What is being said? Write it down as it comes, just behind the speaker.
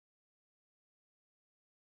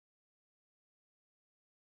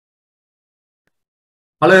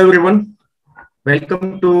Hello everyone,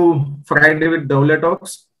 welcome to Friday with Dhawale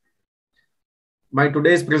Talks. My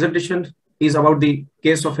today's presentation is about the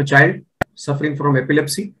case of a child suffering from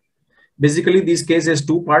epilepsy. Basically, this case has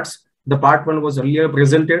two parts. The part one was earlier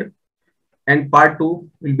presented and part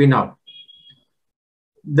two will be now.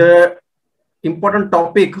 The important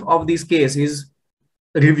topic of this case is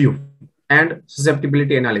review and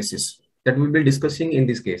susceptibility analysis that we will be discussing in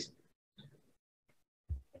this case.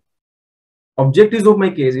 Objectives of my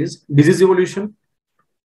case is disease evolution,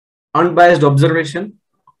 unbiased observation,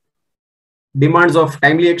 demands of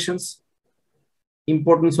timely actions,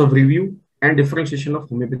 importance of review, and differentiation of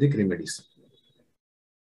homeopathic remedies.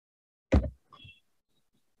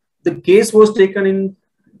 The case was taken in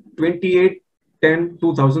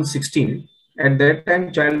 28/10/2016. At that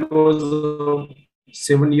time, child was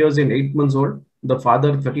 7 years and 8 months old. The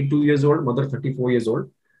father 32 years old, mother 34 years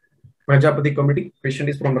old. Prajapati committee. Patient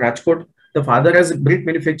is from Rajkot. The father has a brick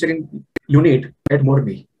manufacturing unit at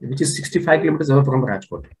Morbi, which is 65 kilometers away from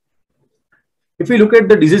Rajkot. If we look at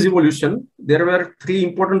the disease evolution, there were three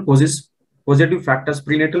important causes, positive factors: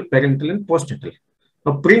 prenatal, parental, and postnatal.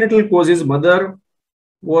 Now, prenatal causes: mother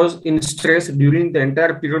was in stress during the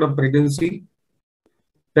entire period of pregnancy.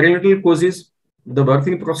 Perinatal causes: the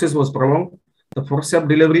birthing process was prolonged, the forceps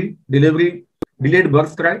delivery, delayed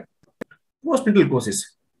birth cry. Postnatal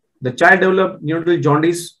causes: the child developed neonatal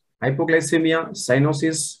jaundice, hypoglycemia,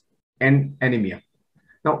 cyanosis, and anemia.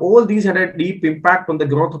 Now, all these had a deep impact on the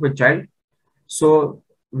growth of a child. So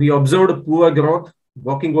we observed poor growth,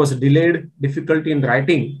 walking was delayed, difficulty in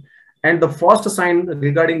writing, and the first sign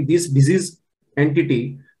regarding this disease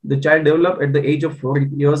entity, the child developed at the age of 4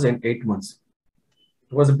 years and 8 months.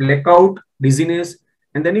 It was blackout, dizziness,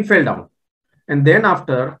 and then he fell down. And then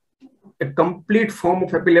after, a complete form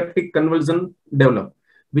of epileptic convulsion developed,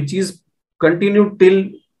 which is continued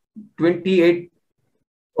till 28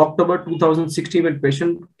 October 2016 when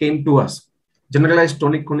patient came to us. Generalized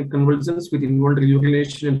tonic-clonic convulsions with involuntary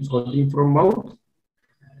urination and swallowing from mouth,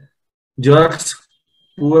 jerks,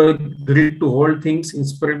 poor grip to hold things,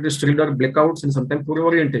 inspiratory stridor, blackouts, and sometimes poor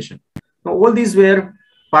orientation. Now, all these were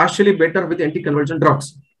partially better with anticonvulsant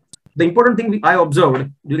drugs. The important thing I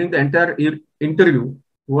observed during the entire interview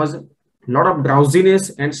was a lot of drowsiness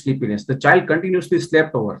and sleepiness. The child continuously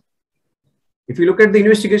slept over. If you look at the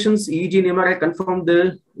investigations, EEG and MRI confirmed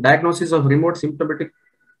the diagnosis of remote symptomatic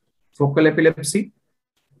focal epilepsy,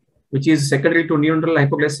 which is secondary to neonatal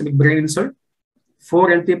hypoglycemic brain insult.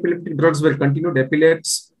 4 anti-epileptic drugs were continued: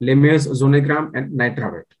 Epilex, Lemez, Zonegram, and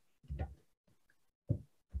Nitravate.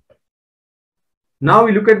 Now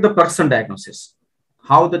we look at the person diagnosis,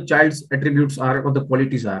 how the child's attributes are or the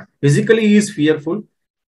qualities are. Physically, he is fearful.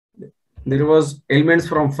 There was ailments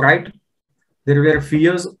from fright. There were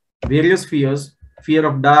fears, various fears: fear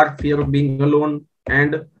of dark, fear of being alone,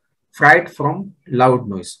 and fright from loud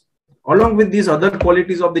noise. Along with these other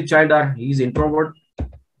qualities of the child are: he is introvert,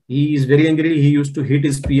 he is very angry, he used to hit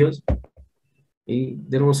his peers,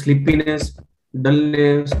 there was sleepiness,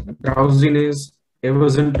 dullness, drowsiness,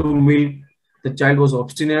 aversion to milk, the child was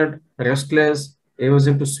obstinate, restless,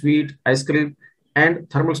 aversion to sweet, ice cream, and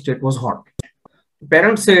thermal state was hot.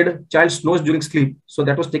 Parents said child snores during sleep, so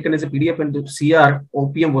that was taken as a PDF and the CR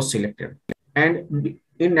opium was selected. And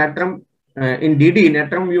in natrum, in DD,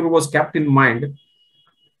 natrum mure was kept in mind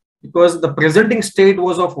because the presenting state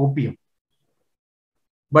was of opium.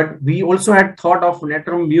 But we also had thought of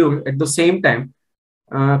natrum mure at the same time,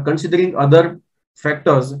 considering other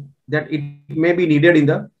factors that it may be needed in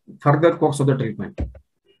the further course of the treatment.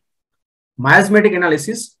 Miasmatic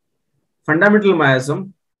analysis: fundamental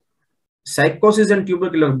miasm, psychosis, and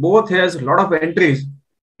tubercular both has a lot of entries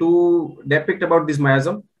to depict about this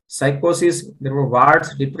miasm. Psychosis, there were warts,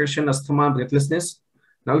 depression, asthma, breathlessness.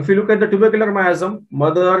 Now, if you look at the tubercular miasm,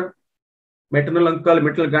 mother, maternal uncle,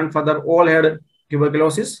 maternal grandfather all had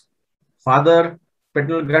tuberculosis. Father,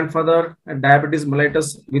 paternal grandfather, and diabetes mellitus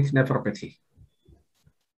with nephropathy.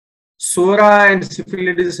 Sora and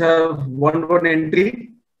syphilis have one entry,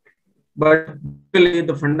 but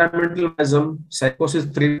the fundamental miasm, psychosis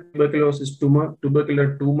 3, tuberculosis tumor,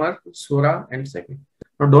 tubercular tumor, Sora, and syphilis.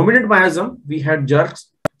 Now, dominant miasm, we had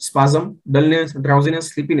jerks, spasm, dullness, drowsiness,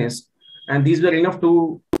 sleepiness, and these were enough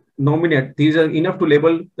to nominate, these are enough to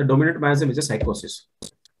label the dominant miasm as a psychosis.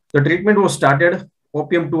 The treatment was started,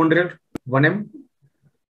 opium 200, 1M.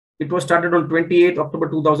 It was started on 28 October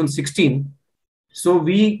 2016. So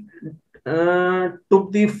we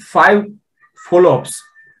took the 5 follow-ups,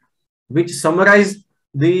 which summarize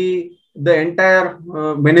the entire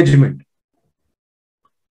management.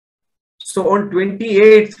 So on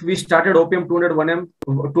 28th, we started opium 201 m,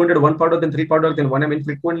 201 powder, then 3 powder, then 1 m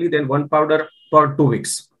infrequently, then 1 powder for 2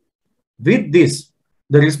 weeks. With this,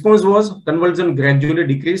 the response was convulsion gradually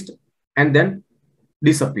decreased and then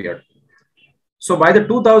disappeared. So by the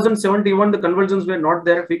 2071, the convulsions were not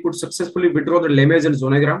there. We could successfully withdraw the Lemage and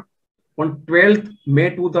zonogram. On 12th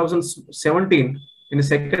May 2017, in the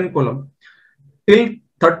second column, till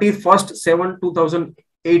 31st 7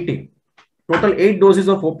 2018, total 8 doses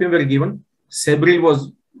of opium were given. Sebril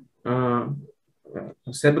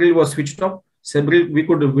was switched off. Sebril we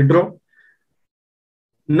could withdraw.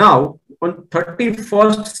 Now, on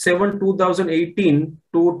 31st 7 2018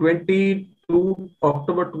 to 22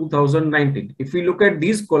 October 2019, if we look at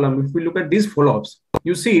this column, if we look at these follow-ups,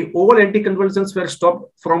 you see all anticonvulsants were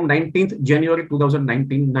stopped from 19th January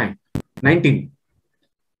 2019.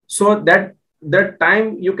 So that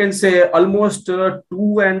time you can say almost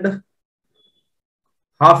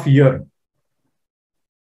 2.5 years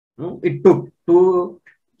it took to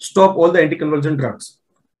stop all the anticonvulsant drugs.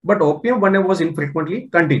 But opium 1M was infrequently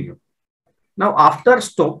continued. Now, after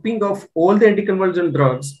stopping of all the anticonvulsant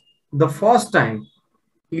drugs, the first time,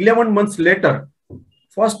 11 months later,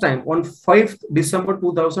 first time on 5th December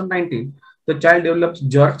 2019, the child develops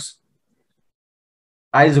jerks,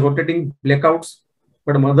 eyes rotating, blackouts.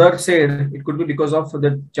 But mother said it could be because of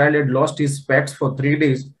the child had lost his specs for 3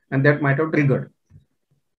 days and that might have triggered.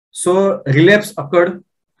 So relapse occurred.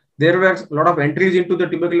 There were a lot of entries into the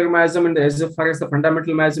tubercular miasm and as far as the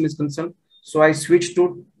fundamental miasm is concerned. So I switched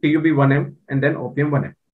to TUB1M and then opium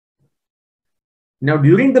 1M. Now,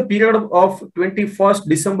 during the period of 21st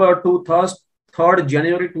December to 3rd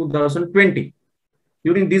January 2020,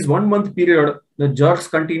 during this 1 month period, the jerks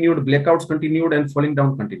continued, blackouts continued, and falling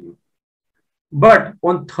down continued. But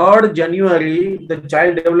on 3rd January, the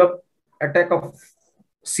child developed attack of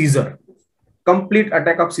seizure, complete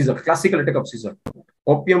attack of seizure, classical attack of seizure.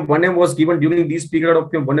 Opium 1M was given during this period.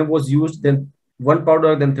 Opium 1M was used, then 1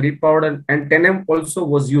 powder, then 3 powder, and 10M also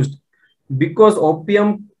was used because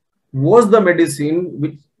opium was the medicine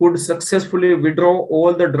which could successfully withdraw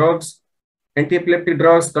all the drugs, anti-epileptic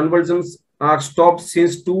drugs. Convulsions are stopped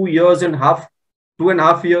since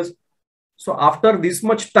 2.5 years. So after this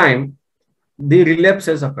much time, the relapse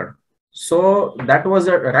has occurred. So that was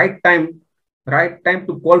a right time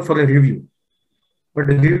to call for a review. But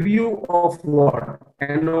a review of what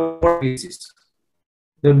and on what basis?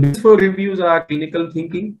 The basis for reviews are clinical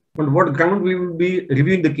thinking. On what ground we will be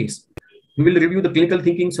reviewing the case? We will review the clinical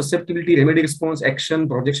thinking, susceptibility, remedy response, action,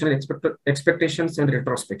 projection, and expectations, and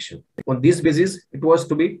retrospection. On this basis, it was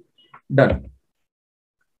to be done.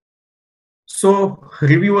 So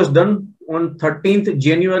review was done on 13th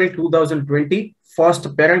January 2020.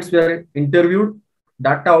 First, parents were interviewed,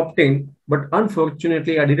 data obtained, but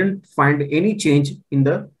unfortunately, I didn't find any change in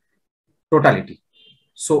the totality.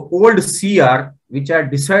 So old CR, which I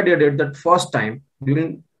decided at that first time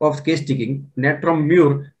during of case taking, natrum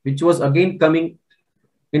mur, which was again coming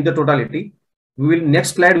in the totality.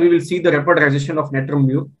 Next slide, we will see the repertorization of natrum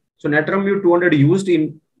mur. So natrum mur 200 used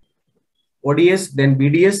in ODS, then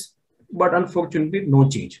BDS, but unfortunately no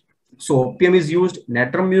change. So opium is used,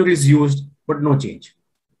 natrum mur is used, but no change.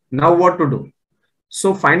 Now what to do?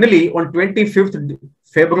 So finally, on 25th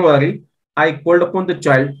February, I called upon the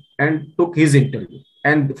child and took his interview.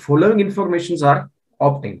 And the following informations are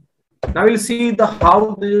obtained. Now we'll see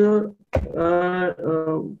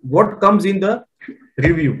what comes in the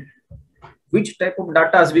review, which type of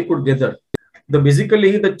data we could gather.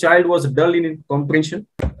 Basically, the child was dull in comprehension.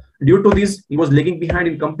 Due to this, he was lagging behind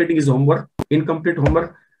in completing his homework, incomplete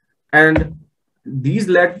homework, and these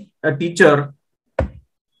led a teacher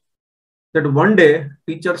that one day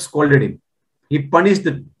teacher scolded him. He punished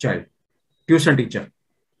the child, tuition teacher.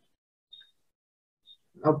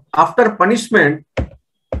 After punishment,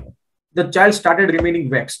 the child started remaining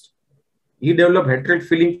vexed. He developed hatred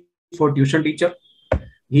feeling for tuition teacher.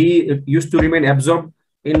 He used to remain absorbed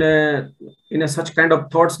in a such kind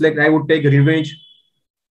of thoughts like I would take revenge,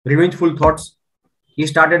 revengeful thoughts. He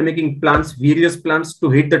started making plans, various plans to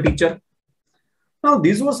hate the teacher. Now,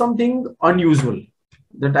 this was something unusual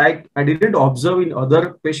that I didn't observe in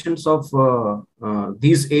other patients of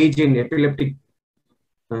this age in epileptic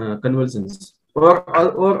convulsions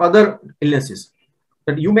or other illnesses.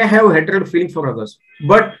 That you may have hatred feeling for others,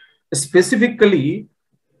 but specifically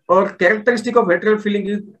or characteristic of hatred feeling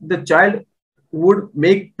is the child would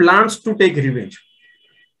make plans to take revenge.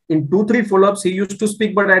 In 2-3 follow-ups, he used to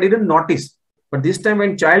speak, but I didn't notice. But this time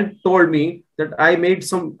when child told me that I made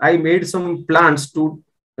some plans to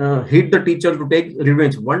hit the teacher to take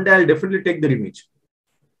revenge. One day I'll definitely take the revenge.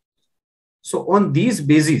 So on these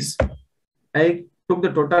basis, I took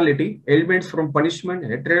the totality, elements from punishment,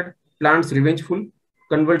 hatred, plants revengeful,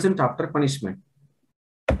 convulsions after punishment.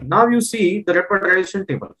 Now you see the repatriation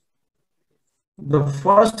table. The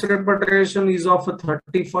first repatriation is of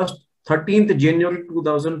 13th January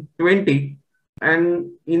 2020.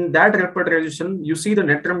 And in that repatriation, you see the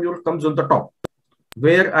netremure comes on the top,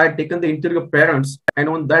 where I had taken the interior parents, and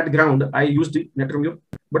on that ground, I used the netremure,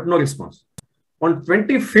 but no response. On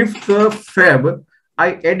 25th Feb, I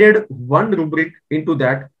added one rubric into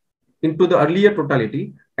the earlier totality,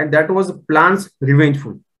 and that was plants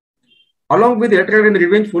revengeful. Along with hatred and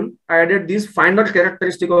revengeful, I added this final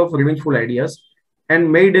characteristic of revengeful ideas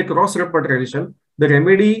and made a cross repatriation. The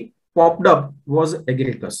remedy popped up was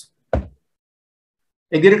agaricus.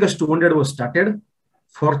 Agaricus 200 was started.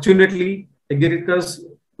 Fortunately,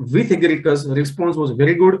 with agaricus, response was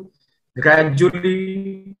very good.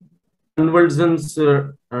 Gradually, convulsions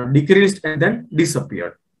decreased and then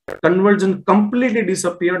disappeared. Convulsion completely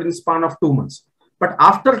disappeared in span of 2 months. But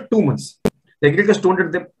after 2 months, the agaricus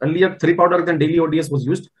 200, the earlier 3 powder than daily ODS was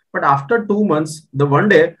used. But after 2 months, the one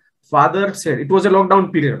day, father said, it was a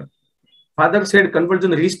lockdown period. Father said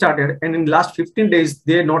convulsion restarted, and in last 15 days,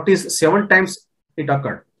 they noticed 7 times they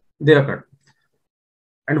occurred.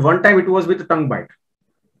 And one time it was with a tongue bite.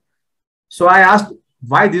 So I asked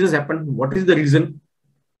why this has happened. What is the reason?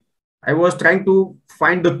 I was trying to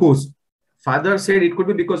find the cause. Father said it could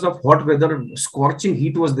be because of hot weather, scorching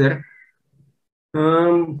heat was there.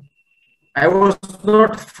 I was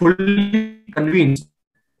not fully convinced,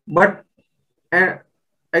 but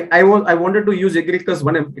I wanted to use agaricus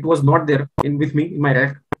 1M. It was not there with me in my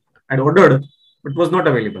rack. I ordered, but it was not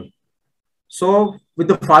available. So with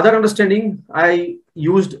the father understanding, I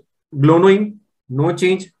used glowing, no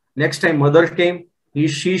change. Next time mother came,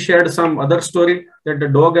 she shared some other story that the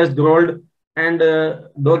dog has growled and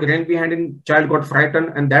dog ran behind and child got frightened,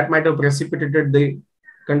 and that might have precipitated the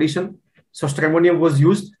condition. So stramonium was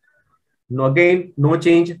used. Again, no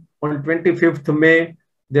change. On 25th May,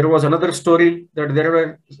 there was another story that there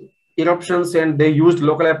were eruptions and they used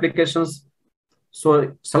local applications.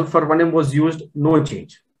 So sulfur 1M was used, no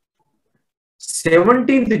change.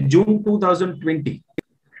 17th June 2020.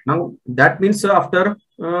 Now that means after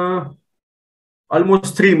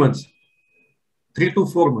almost 3 months, 3 to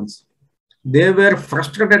 4 months, they were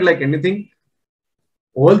frustrated like anything.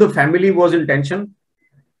 All the family was in tension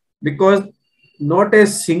because not a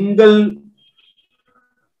single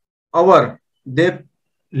hour they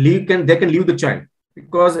can leave the child,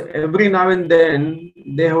 because every now and then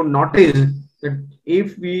they have noticed that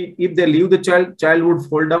if they leave the child would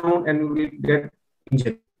fall down and will get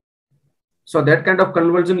injured. So that kind of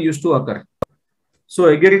convulsion used to occur. So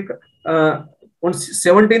on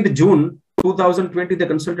 17th June 2020, they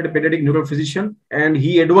consulted a pediatric neurophysician and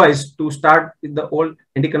he advised to start with the old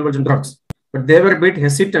anticonvulsant drugs. But they were a bit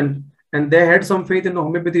hesitant and they had some faith in the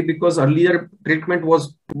homeopathy because earlier treatment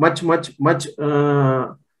was much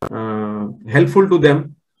helpful to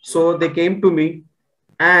them. So they came to me,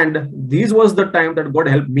 and this was the time that God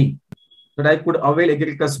helped me, that I could avail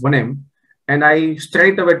agaricus 1M. And I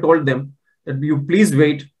straight away told them that you please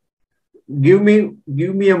wait, give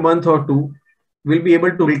me a month or two, we'll be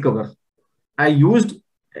able to recover. I used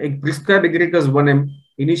a prescribed agaricus 1M,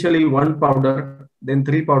 initially 1 powder, then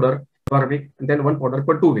 3 powder per week, and then 1 powder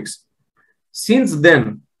per 2 weeks. Since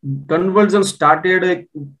then, convulsions started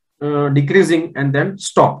decreasing and then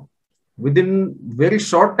stopped. Within very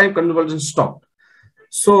short time, convulsions stopped.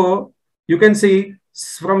 So you can see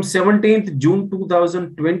from 17th June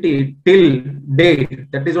 2020 till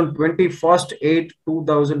date, that is on 21st 8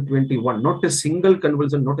 2021, not a single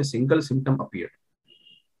convulsion, not a single symptom appeared.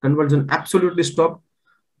 Convulsion absolutely stopped.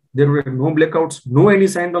 There were no blackouts, no any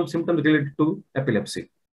sign of symptoms related to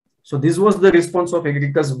epilepsy. So this was the response of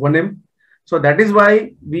agaricus 1M. So that is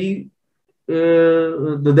why we,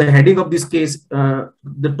 the heading of this case,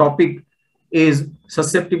 the topic is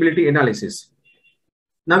susceptibility analysis.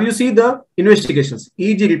 Now you see the investigations.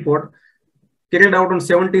 EEG report carried out on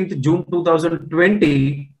 17th June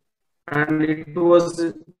 2020, and it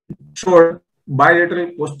was showed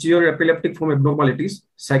bilateral posterior epileptic form abnormalities.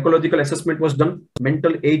 Psychological assessment was done.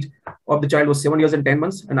 Mental age of the child was 7 years and 10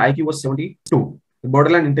 months, and IQ was 72.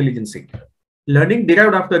 Borderline intelligence. Learning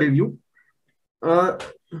derived after review.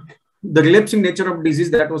 The relapsing nature of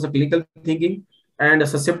disease, that was a clinical thinking, and a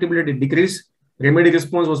susceptibility decrease. Remedy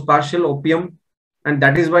response was partial, opium, and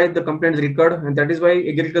that is why the complaints recurred, and that is why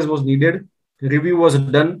agaricus was needed. Review was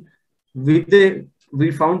done.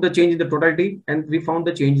 We found the change in the totality, and we found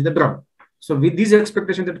the change in the drug. So with these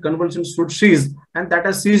expectations that convulsions should cease, and that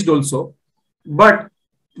has ceased also, but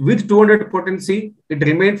with 200 potency, it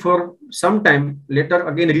remained for some time, later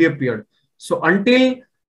again reappeared. So until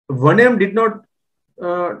 1M did not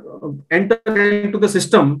enter into the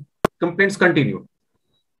system, complaints continue.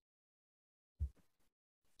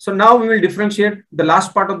 So now we will differentiate the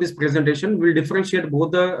last part of this presentation. We will differentiate both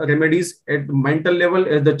the remedies at mental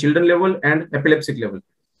level, at the children level, and epileptic level.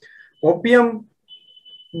 Opium,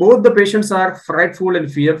 both the patients are frightful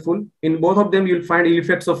and fearful. In both of them, you'll find ill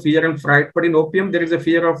effects of fear and fright. But in opium, there is a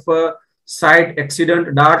fear of sight,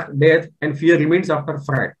 accident, dark, death, and fear remains after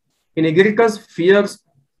fright. In agaricus, fears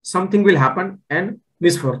something will happen and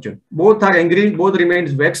misfortune. Both are angry, both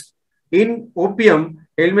remains vexed. In opium,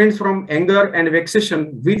 elements from anger and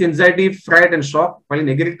vexation with anxiety, fright, and shock, while in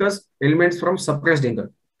agaricus, elements from suppressed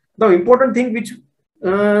anger. The important thing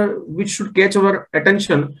which should catch our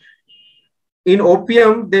attention, in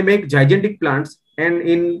opium, they make gigantic plants, and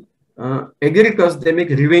in agaricus, they make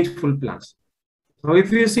revengeful plants. Now,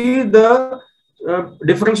 if you see the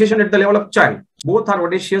differentiation at the level of child, both are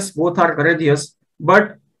audacious, both are courageous,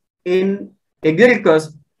 but in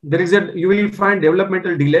agaricus, you will find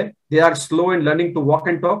developmental delay. They are slow in learning to walk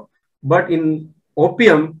and talk, but in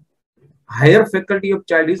opium, higher faculty of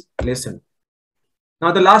child is lessened.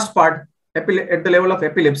 Now, the last part, at the level of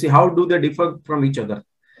epilepsy, how do they differ from each other?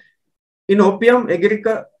 In opium,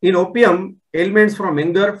 ailments from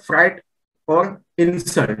anger, fright, or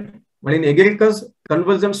insult. But in agaricus,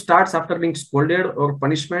 convulsion starts after being scolded or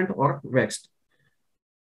punishment or vexed.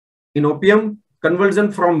 In opium,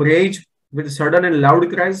 convulsion from rage with sudden and loud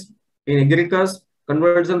cries. In agaricus,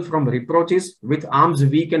 convulsion from reproaches with arms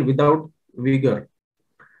weak and without vigor.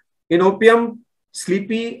 In opium,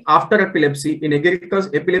 sleepy after epilepsy. In agaricus,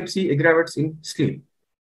 epilepsy aggravates in sleep,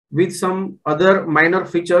 with some other minor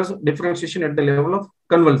features, differentiation at the level of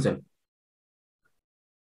convulsion.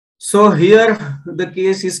 So here the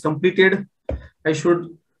case is completed. I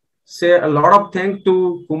should say a lot of thanks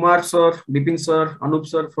to Kumar sir, Bipin sir, Anup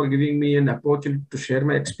sir for giving me an opportunity to share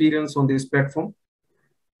my experience on this platform.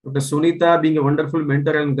 Dr. Sunita being a wonderful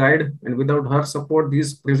mentor and guide, and without her support,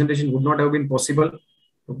 this presentation would not have been possible.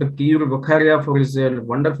 Dr. Kiyur Bukharia for his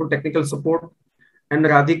wonderful technical support, and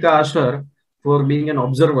Radhika Asher for being an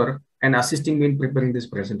observer and assisting me in preparing this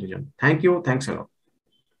presentation. Thank you. Thanks a lot.